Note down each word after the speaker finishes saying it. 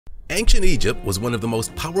Ancient Egypt was one of the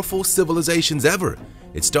most powerful civilizations ever.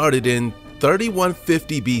 It started in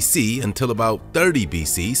 3150 BC until about 30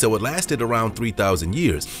 BC, so it lasted around 3,000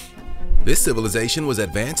 years. This civilization was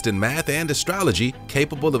advanced in math and astrology,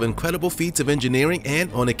 capable of incredible feats of engineering,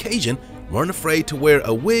 and on occasion weren't afraid to wear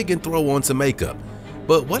a wig and throw on some makeup.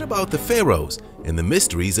 But what about the pharaohs and the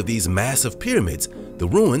mysteries of these massive pyramids, the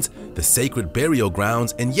ruins, the sacred burial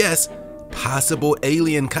grounds, and yes, possible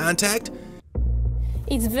alien contact?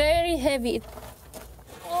 It's very heavy.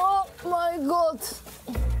 Oh my God.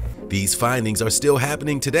 These findings are still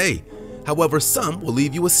happening today. However, some will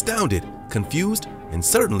leave you astounded, confused, and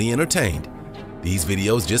certainly entertained. These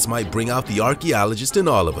videos just might bring out the archaeologist in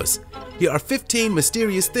all of us. Here are 15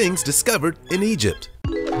 mysterious things discovered in Egypt.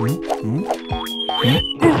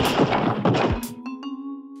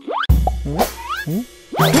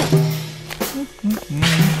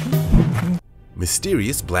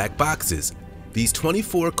 Mysterious black boxes. These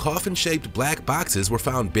 24 coffin-shaped black boxes were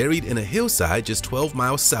found buried in a hillside just 12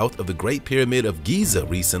 miles south of the Great Pyramid of Giza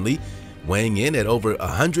recently, weighing in at over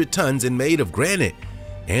 100 tons and made of granite.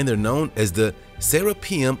 And they're known as the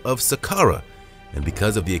Serapeum of Saqqara. And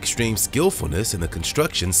because of the extreme skillfulness in the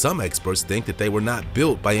construction, some experts think that they were not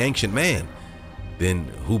built by ancient man. Then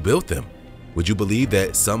who built them? Would you believe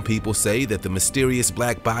that some people say that the mysterious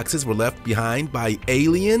black boxes were left behind by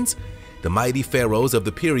aliens? The mighty pharaohs of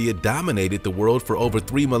the period dominated the world for over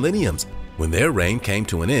 3 millenniums. When their reign came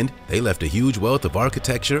to an end, they left a huge wealth of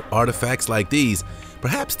architecture, artifacts like these.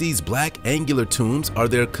 Perhaps these black angular tombs are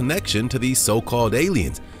their connection to these so-called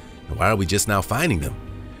aliens. And why are we just now finding them?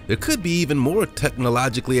 There could be even more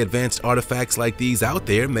technologically advanced artifacts like these out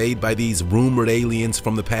there made by these rumored aliens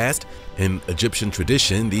from the past. In Egyptian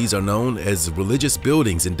tradition, these are known as religious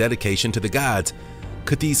buildings in dedication to the gods.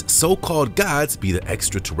 Could these so-called gods be the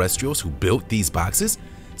extraterrestrials who built these boxes?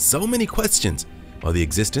 So many questions. While the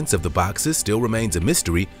existence of the boxes still remains a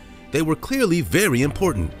mystery, they were clearly very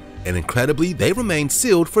important, and incredibly, they remained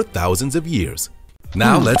sealed for thousands of years.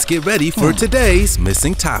 Now let's get ready for today's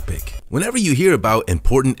missing topic. Whenever you hear about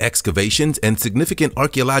important excavations and significant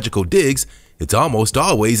archaeological digs, it's almost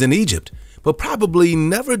always in Egypt. But probably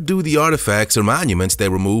never do the artifacts or monuments they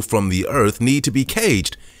remove from the earth need to be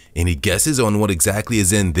caged. Any guesses on what exactly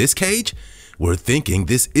is in this cage? We're thinking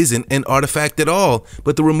this isn't an artifact at all,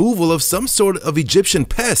 but the removal of some sort of Egyptian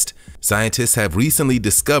pest. Scientists have recently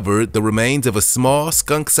discovered the remains of a small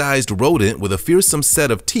skunk-sized rodent with a fearsome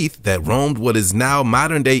set of teeth that roamed what is now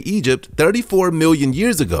modern-day Egypt 34 million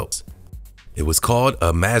years ago. It was called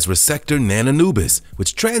a Masrasector nananubis,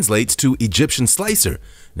 which translates to Egyptian slicer.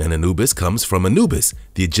 Nananubis comes from Anubis,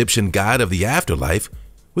 the Egyptian god of the afterlife,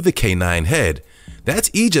 with a canine head.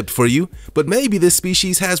 That's Egypt for you, but maybe this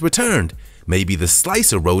species has returned. Maybe the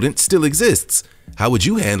slicer rodent still exists. How would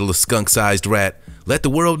you handle a skunk-sized rat? Let the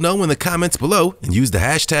world know in the comments below and use the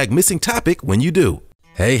hashtag #MissingTopic when you do.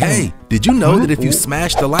 Hey, did you know that if you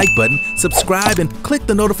smash the like button, subscribe, and click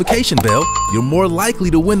the notification bell, you're more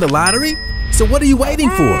likely to win the lottery? So what are you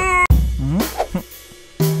waiting for?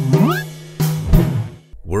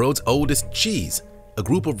 World's oldest cheese. A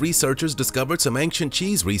group of researchers discovered some ancient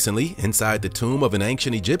cheese recently inside the tomb of an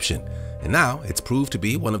ancient Egyptian, and now it's proved to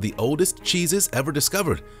be one of the oldest cheeses ever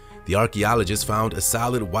discovered. The archaeologists found a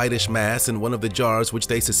solid whitish mass in one of the jars which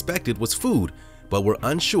they suspected was food, but were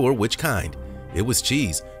unsure which kind. It was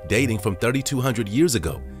cheese, dating from 3,200 years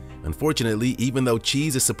ago. Unfortunately, even though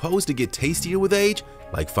cheese is supposed to get tastier with age,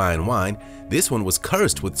 like fine wine, this one was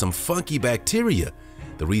cursed with some funky bacteria.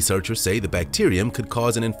 The researchers say the bacterium could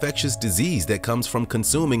cause an infectious disease that comes from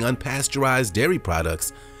consuming unpasteurized dairy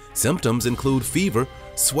products. Symptoms include fever,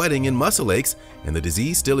 sweating, and muscle aches, and the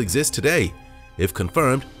disease still exists today. If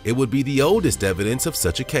confirmed, it would be the oldest evidence of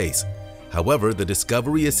such a case. However, the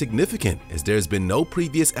discovery is significant as there has been no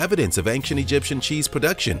previous evidence of ancient Egyptian cheese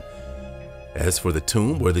production. As for the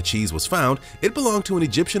tomb where the cheese was found, it belonged to an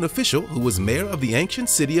Egyptian official who was mayor of the ancient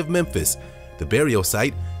city of Memphis. The burial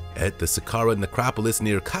site at the Saqqara necropolis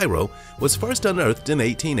near Cairo was first unearthed in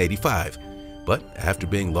 1885. But after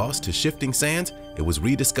being lost to shifting sands, it was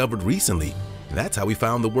rediscovered recently, and that's how we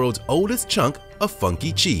found the world's oldest chunk of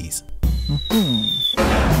funky cheese.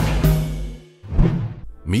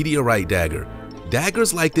 Meteorite dagger.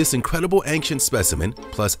 Daggers like this incredible ancient specimen,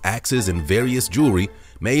 plus axes and various jewelry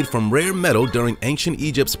made from rare metal during ancient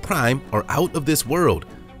Egypt's prime, are out of this world,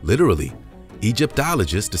 literally.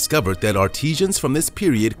 Egyptologists discovered that artisans from this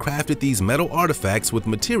period crafted these metal artifacts with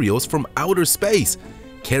materials from outer space,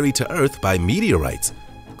 carried to Earth by meteorites.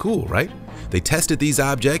 Cool, right? They tested these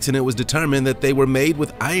objects and it was determined that they were made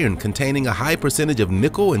with iron containing a high percentage of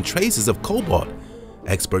nickel and traces of cobalt.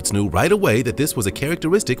 Experts knew right away that this was a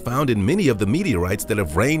characteristic found in many of the meteorites that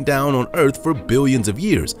have rained down on Earth for billions of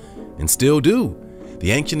years, and still do.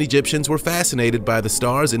 The ancient Egyptians were fascinated by the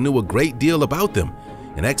stars and knew a great deal about them,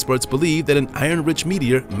 and experts believe that an iron-rich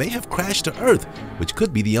meteor may have crashed to Earth, which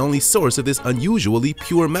could be the only source of this unusually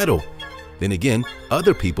pure metal. Then again,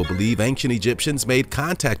 other people believe ancient Egyptians made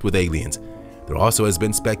contact with aliens. There also has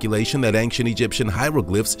been speculation that ancient Egyptian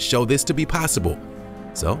hieroglyphs show this to be possible.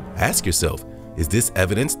 So ask yourself, is this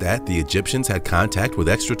evidence that the Egyptians had contact with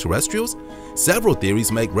extraterrestrials? Several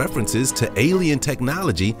theories make references to alien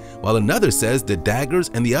technology, while another says the daggers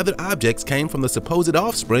and the other objects came from the supposed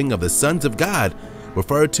offspring of the sons of God,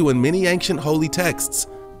 referred to in many ancient holy texts.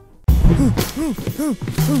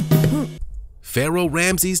 Pharaoh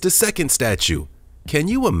Ramses II statue. Can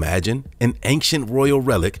you imagine an ancient royal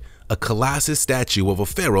relic, a colossus statue of a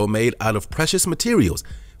pharaoh made out of precious materials,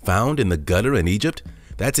 found in the gutter in Egypt?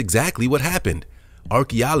 That's exactly what happened.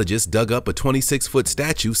 Archaeologists dug up a 26-foot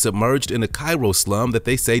statue submerged in a Cairo slum that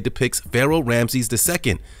they say depicts Pharaoh Ramses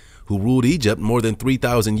II, who ruled Egypt more than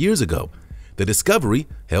 3,000 years ago. The discovery,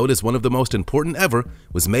 held as one of the most important ever,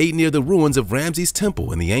 was made near the ruins of Ramses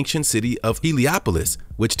Temple in the ancient city of Heliopolis,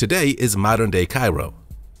 which today is modern-day Cairo.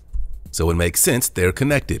 So it makes sense they're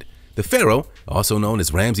connected. The pharaoh, also known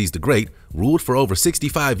as Ramses the Great, ruled for over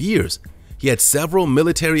 65 years. He had several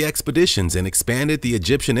military expeditions and expanded the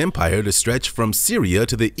Egyptian empire to stretch from Syria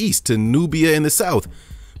to the east to Nubia in the south.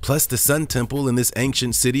 Plus, the Sun Temple in this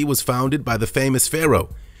ancient city was founded by the famous pharaoh.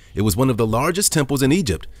 It was one of the largest temples in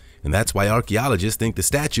Egypt, and that's why archaeologists think the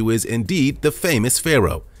statue is indeed the famous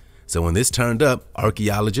pharaoh. So when this turned up,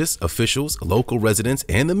 archaeologists, officials, local residents,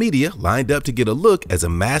 and the media lined up to get a look as a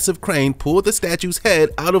massive crane pulled the statue's head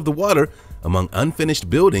out of the water among unfinished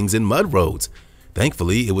buildings and mud roads.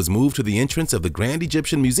 Thankfully, it was moved to the entrance of the Grand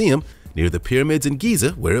Egyptian Museum near the pyramids in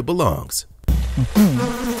Giza, where it belongs.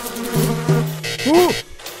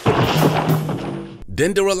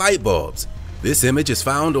 Dendera light bulbs. This image is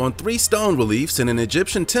found on 3 stone reliefs in an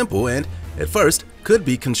Egyptian temple and, at first, could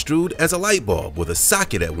be construed as a light bulb with a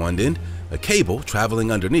socket at one end, a cable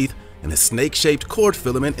traveling underneath, and a snake-shaped cord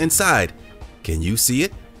filament inside. Can you see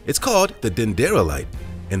it? It's called the Dendera light.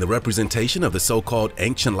 In the representation of the so-called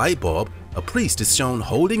ancient light bulb, a priest is shown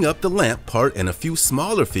holding up the lamp part and a few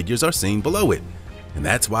smaller figures are seen below it. And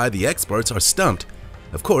that's why the experts are stumped.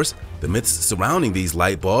 Of course, the myths surrounding these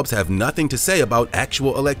light bulbs have nothing to say about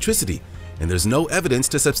actual electricity, and there's no evidence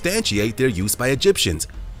to substantiate their use by Egyptians.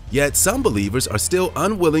 Yet some believers are still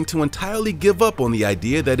unwilling to entirely give up on the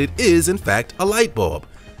idea that it is in fact a light bulb.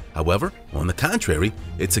 However, on the contrary,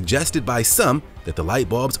 it's suggested by some that the light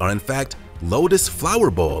bulbs are in fact lotus flower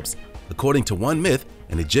bulbs. According to one myth,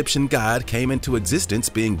 an Egyptian god came into existence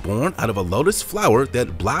being born out of a lotus flower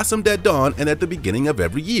that blossomed at dawn and at the beginning of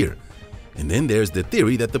every year. And then there's the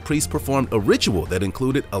theory that the priest performed a ritual that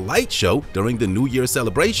included a light show during the New Year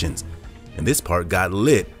celebrations. And this part got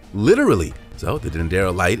lit, literally. So the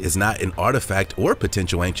Dendera light is not an artifact or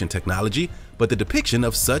potential ancient technology, but the depiction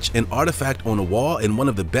of such an artifact on a wall in one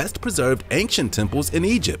of the best preserved ancient temples in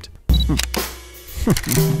Egypt.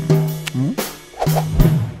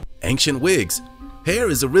 Ancient wigs.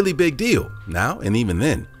 Hair is a really big deal, now and even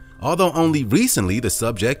then. Although only recently the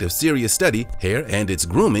subject of serious study, hair and its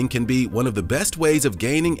grooming can be one of the best ways of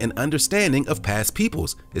gaining an understanding of past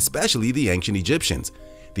peoples, especially the ancient Egyptians.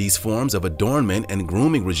 These forms of adornment and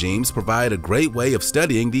grooming regimes provide a great way of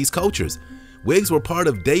studying these cultures. Wigs were part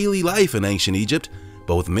of daily life in ancient Egypt.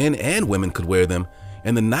 Both men and women could wear them,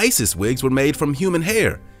 and the nicest wigs were made from human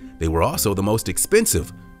hair. They were also the most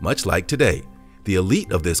expensive, much like today. The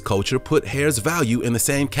elite of this culture put hair's value in the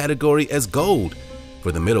same category as gold.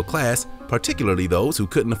 For the middle class, particularly those who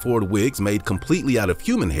couldn't afford wigs made completely out of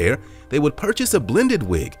human hair, they would purchase a blended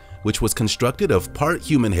wig, which was constructed of part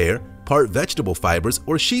human hair, part vegetable fibers,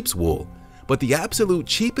 or sheep's wool. But the absolute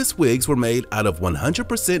cheapest wigs were made out of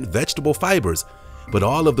 100% vegetable fibers. But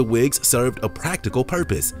all of the wigs served a practical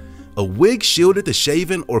purpose. A wig shielded the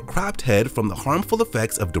shaven or cropped head from the harmful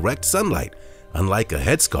effects of direct sunlight. Unlike a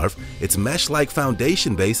headscarf, its mesh-like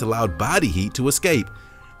foundation base allowed body heat to escape.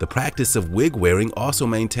 The practice of wig wearing also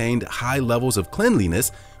maintained high levels of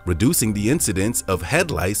cleanliness, reducing the incidence of head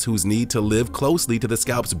lice whose need to live closely to the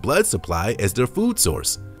scalp's blood supply as their food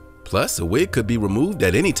source. Plus, a wig could be removed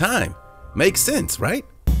at any time. Makes sense, right?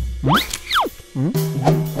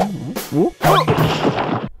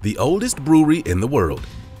 The oldest brewery in the world.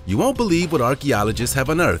 You won't believe what archaeologists have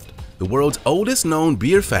unearthed. The world's oldest known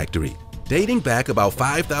beer factory. Dating back about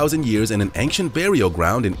 5,000 years in an ancient burial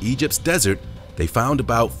ground in Egypt's desert, they found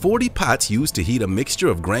about 40 pots used to heat a mixture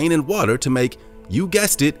of grain and water to make, you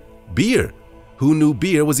guessed it, beer. Who knew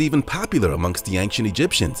beer was even popular amongst the ancient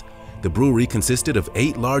Egyptians? The brewery consisted of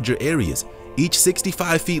 8 larger areas, each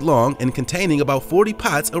 65 feet long and containing about 40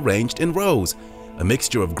 pots arranged in rows. A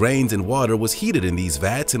mixture of grains and water was heated in these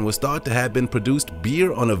vats and was thought to have been produced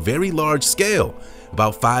beer on a very large scale,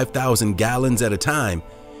 about 5,000 gallons at a time.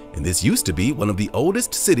 And this used to be one of the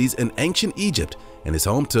oldest cities in ancient Egypt and is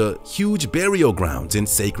home to huge burial grounds and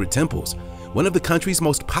sacred temples, one of the country's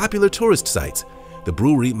most popular tourist sites. The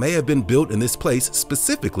brewery may have been built in this place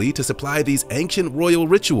specifically to supply these ancient royal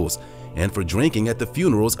rituals and for drinking at the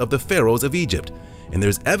funerals of the pharaohs of Egypt. And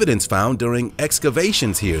there's evidence found during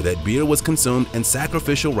excavations here that beer was consumed in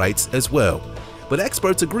sacrificial rites as well. But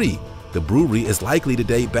experts agree the brewery is likely to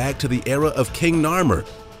date back to the era of King Narmer.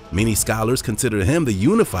 Many scholars consider him the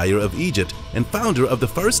unifier of Egypt and founder of the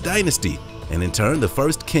first dynasty, and in turn the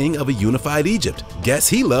first king of a unified Egypt. Guess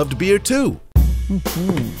he loved beer too.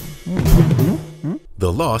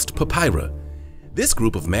 The Lost Papyri. This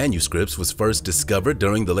group of manuscripts was first discovered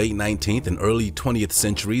during the late 19th and early 20th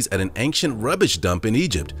centuries at an ancient rubbish dump in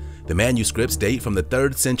Egypt. The manuscripts date from the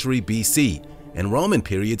 3rd century BC and Roman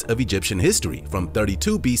periods of Egyptian history, from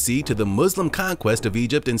 32 BC to the Muslim conquest of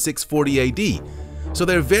Egypt in 640 AD. So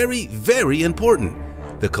they're very, very important.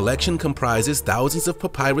 The collection comprises thousands of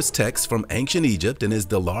papyrus texts from ancient Egypt and is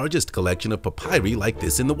the largest collection of papyri like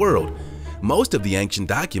this in the world. Most of the ancient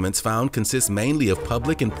documents found consist mainly of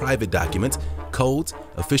public and private documents, codes,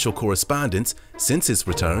 official correspondence, census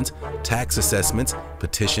returns, tax assessments,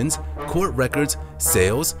 petitions, court records,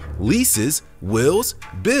 sales, leases, wills,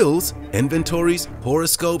 bills, inventories,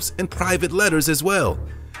 horoscopes, and private letters as well.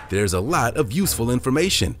 There's a lot of useful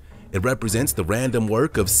information. It represents the random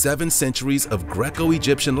work of 7 centuries of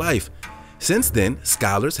Greco-Egyptian life. Since then,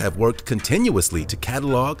 scholars have worked continuously to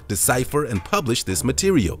catalog, decipher, and publish this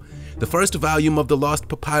material. The first volume of the Lost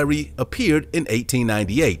Papyri appeared in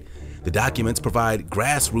 1898. The documents provide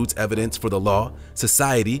grassroots evidence for the law,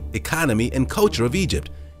 society, economy, and culture of Egypt.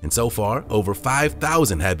 And so far, over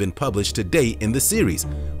 5,000 have been published to date in the series,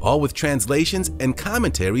 all with translations and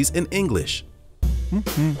commentaries in English.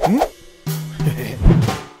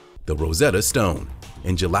 The Rosetta Stone.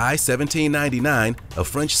 In July 1799, a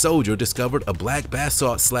French soldier discovered a black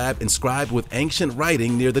basalt slab inscribed with ancient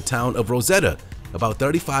writing near the town of Rosetta, about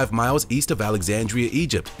 35 miles east of Alexandria,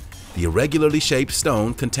 Egypt. The irregularly shaped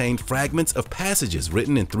stone contained fragments of passages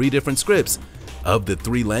written in 3 different scripts. Of the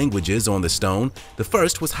 3 languages on the stone, the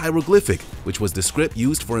first was hieroglyphic, which was the script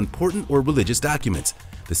used for important or religious documents.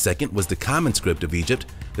 The second was the common script of Egypt.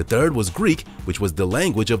 The third was Greek, which was the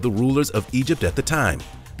language of the rulers of Egypt at the time.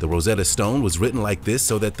 The Rosetta Stone was written like this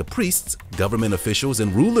so that the priests, government officials,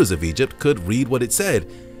 and rulers of Egypt could read what it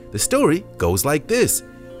said. The story goes like this.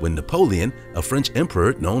 When Napoleon, a French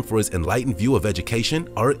emperor known for his enlightened view of education,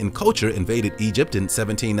 art, and culture, invaded Egypt in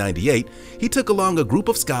 1798, he took along a group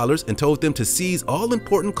of scholars and told them to seize all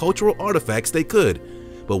important cultural artifacts they could.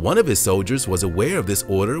 But one of his soldiers was aware of this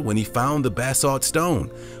order when he found the basalt stone,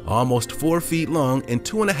 almost 4 feet long and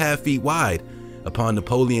 2.5 feet wide. Upon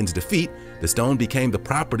Napoleon's defeat, the stone became the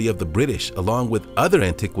property of the British, along with other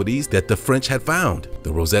antiquities that the French had found.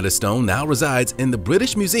 The Rosetta Stone now resides in the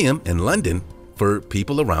British Museum in London for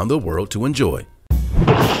people around the world to enjoy.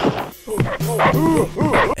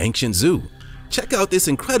 Ancient Zoo. Check out this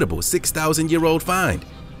incredible 6,000-year-old find.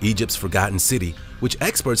 Egypt's forgotten city, which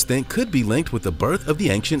experts think could be linked with the birth of the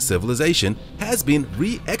ancient civilization, has been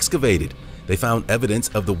re-excavated. They found evidence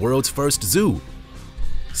of the world's first zoo.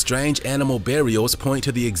 Strange animal burials point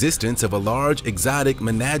to the existence of a large exotic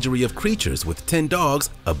menagerie of creatures with 10 dogs,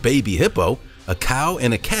 a baby hippo, a cow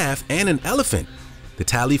and a calf, and an elephant. The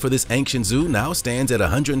tally for this ancient zoo now stands at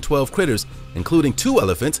 112 critters, including 2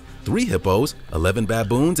 elephants, 3 hippos, 11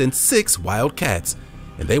 baboons, and 6 wild cats.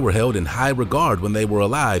 And they were held in high regard when they were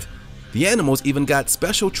alive. The animals even got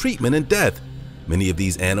special treatment in death. Many of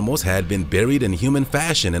these animals had been buried in human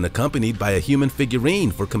fashion and accompanied by a human figurine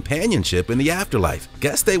for companionship in the afterlife.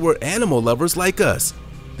 Guess they were animal lovers like us.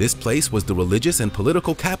 This place was the religious and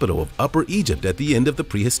political capital of Upper Egypt at the end of the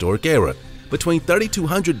prehistoric era, between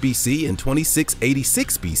 3200 BC and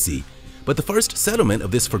 2686 BC. But the first settlement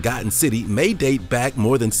of this forgotten city may date back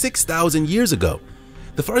more than 6,000 years ago.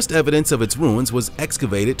 The first evidence of its ruins was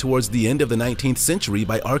excavated towards the end of the 19th century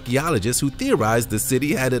by archaeologists who theorized the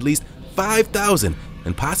city had at least 5,000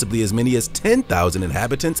 and possibly as many as 10,000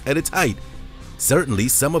 inhabitants at its height. Certainly,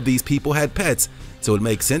 some of these people had pets, so it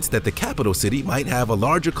makes sense that the capital city might have a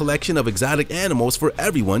larger collection of exotic animals for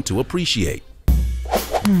everyone to appreciate.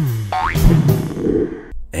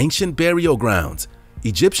 Ancient burial grounds.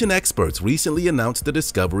 Egyptian experts recently announced the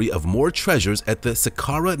discovery of more treasures at the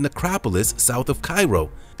Saqqara necropolis south of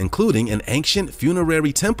Cairo, including an ancient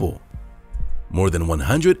funerary temple. More than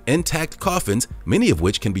 100 intact coffins, many of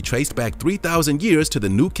which can be traced back 3,000 years to the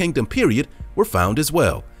New Kingdom period, were found as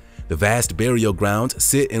well. The vast burial grounds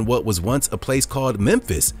sit in what was once a place called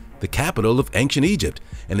Memphis, the capital of ancient Egypt,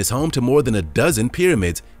 and is home to more than a dozen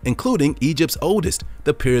pyramids, including Egypt's oldest,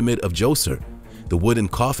 the Pyramid of Djoser. The wooden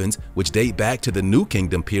coffins, which date back to the New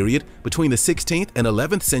Kingdom period between the 16th and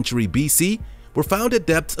 11th century BC, were found at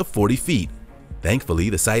depths of 40 feet. Thankfully,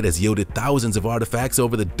 the site has yielded thousands of artifacts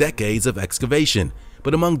over the decades of excavation.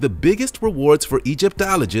 But among the biggest rewards for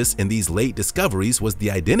Egyptologists in these late discoveries was the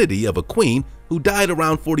identity of a queen who died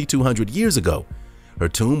around 4,200 years ago. Her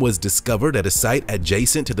tomb was discovered at a site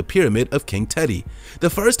adjacent to the pyramid of King Teti, the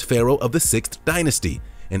first pharaoh of the 6th dynasty,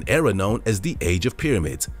 an era known as the Age of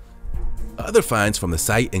Pyramids. Other finds from the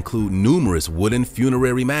site include numerous wooden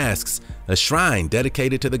funerary masks, a shrine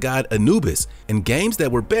dedicated to the god Anubis, and games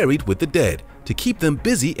that were buried with the dead to keep them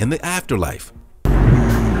busy in the afterlife.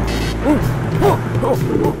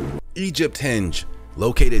 Egypthenge.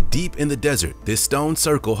 Located deep in the desert, this stone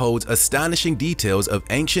circle holds astonishing details of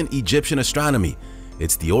ancient Egyptian astronomy.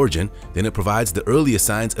 It's the origin, then it provides the earliest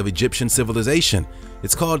signs of Egyptian civilization.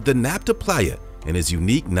 It's called the Nabta Playa and is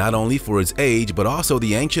unique not only for its age but also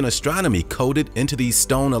the ancient astronomy coded into these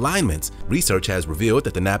stone alignments. Research has revealed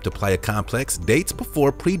that the Nabta Playa complex dates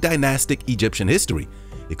before pre-dynastic Egyptian history.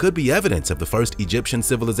 It could be evidence of the first Egyptian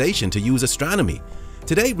civilization to use astronomy.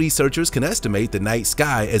 Today, researchers can estimate the night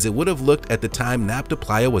sky as it would have looked at the time Nabta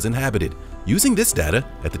Playa was inhabited. Using this data,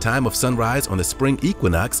 at the time of sunrise on the spring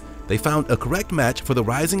equinox, they found a correct match for the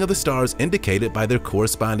rising of the stars indicated by their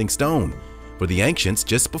corresponding stone. For the ancients,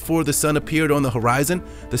 just before the sun appeared on the horizon,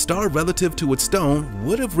 the star relative to its stone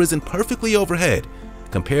would have risen perfectly overhead.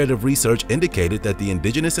 Comparative research indicated that the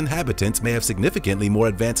indigenous inhabitants may have significantly more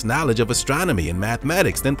advanced knowledge of astronomy and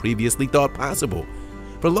mathematics than previously thought possible.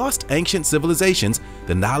 For lost ancient civilizations,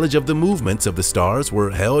 the knowledge of the movements of the stars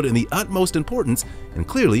were held in the utmost importance, and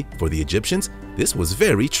clearly, for the Egyptians, this was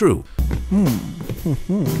very true.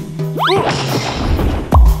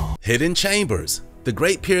 Hidden chambers. The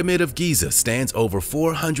Great Pyramid of Giza stands over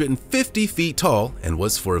 450 feet tall and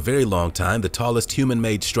was for a very long time the tallest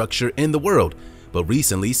human-made structure in the world. But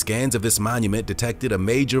recently, scans of this monument detected a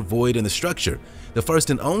major void in the structure, the first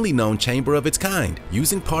and only known chamber of its kind.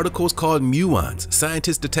 Using particles called muons,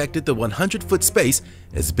 scientists detected the 100-foot space,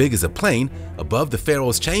 as big as a plane, above the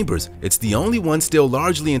pharaoh's chambers. It's the only one still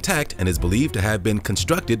largely intact and is believed to have been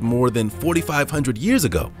constructed more than 4,500 years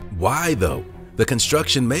ago. Why though? The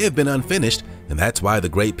construction may have been unfinished, and that's why the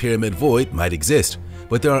Great Pyramid void might exist.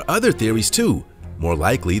 But there are other theories too. More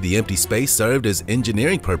likely, the empty space served as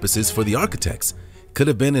engineering purposes for the architects. It could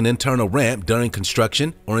have been an internal ramp during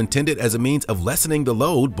construction or intended as a means of lessening the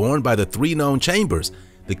load borne by the three known chambers: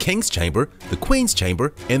 the King's Chamber, the Queen's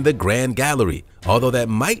Chamber, and the Grand Gallery. Although that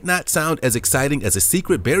might not sound as exciting as a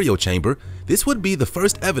secret burial chamber, this would be the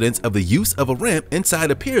first evidence of the use of a ramp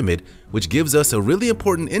inside a pyramid, which gives us a really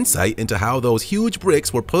important insight into how those huge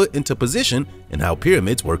bricks were put into position and how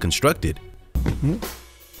pyramids were constructed.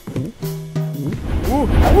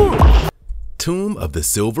 Tomb of the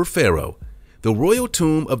Silver Pharaoh. The royal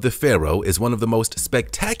tomb of the pharaoh is one of the most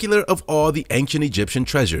spectacular of all the ancient Egyptian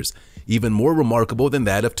treasures, even more remarkable than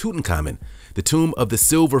that of Tutankhamun. The tomb of the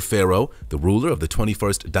Silver Pharaoh, the ruler of the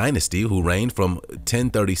 21st dynasty who reigned from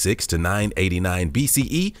 1036 to 989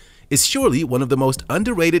 BCE, is surely one of the most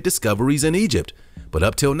underrated discoveries in Egypt. But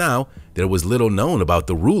up till now, there was little known about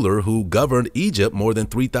the ruler who governed Egypt more than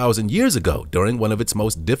 3,000 years ago during one of its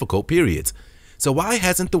most difficult periods. So why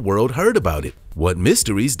hasn't the world heard about it? What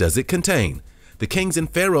mysteries does it contain? The kings and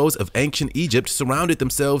pharaohs of ancient Egypt surrounded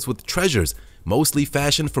themselves with treasures, mostly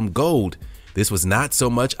fashioned from gold. This was not so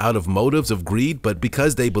much out of motives of greed, but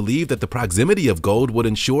because they believed that the proximity of gold would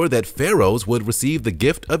ensure that pharaohs would receive the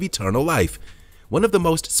gift of eternal life. One of the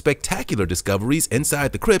most spectacular discoveries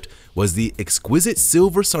inside the crypt was the exquisite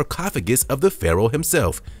silver sarcophagus of the pharaoh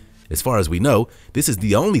himself. As far as we know, this is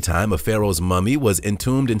the only time a pharaoh's mummy was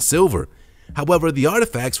entombed in silver. However, the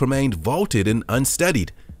artifacts remained vaulted and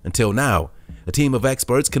unstudied until now. A team of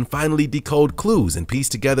experts can finally decode clues and piece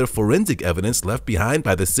together forensic evidence left behind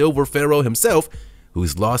by the silver pharaoh himself,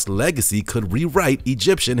 whose lost legacy could rewrite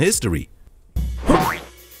Egyptian history.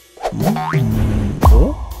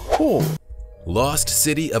 Lost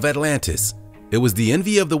City of Atlantis. It was the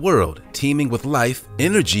envy of the world, teeming with life,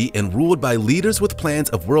 energy, and ruled by leaders with plans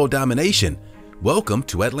of world domination. Welcome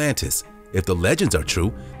to Atlantis. If the legends are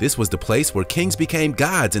true, this was the place where kings became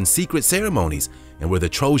gods in secret ceremonies, and where the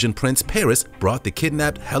Trojan prince Paris brought the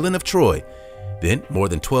kidnapped Helen of Troy. Then, more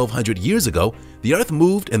than 1,200 years ago, the earth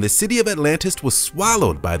moved and the city of Atlantis was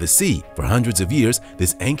swallowed by the sea. For hundreds of years,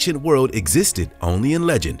 this ancient world existed only in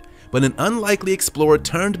legend. but an unlikely explorer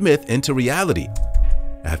turned myth into reality.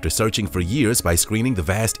 After searching for years by screening the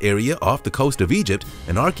vast area off the coast of Egypt,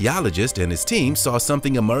 an archaeologist and his team saw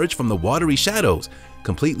something emerge from the watery shadows,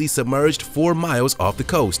 completely submerged 4 miles off the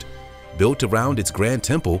coast. Built around its grand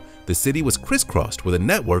temple, the city was crisscrossed with a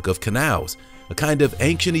network of canals, a kind of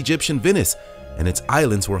ancient Egyptian Venice, and its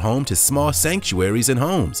islands were home to small sanctuaries and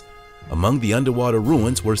homes. Among the underwater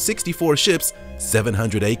ruins were 64 ships,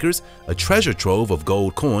 700 acres, a treasure trove of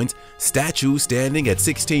gold coins, statues standing at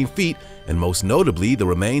 16 feet, and most notably the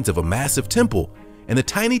remains of a massive temple, and the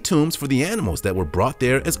tiny tombs for the animals that were brought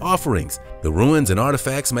there as offerings. The ruins and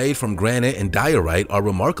artifacts made from granite and diorite are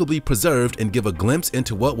remarkably preserved and give a glimpse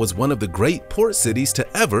into what was one of the great port cities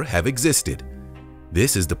to ever have existed.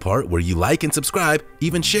 This is the part where you like and subscribe,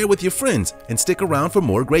 even share with your friends, and stick around for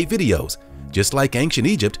more great videos. Just like ancient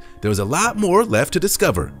Egypt, there is a lot more left to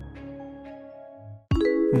discover.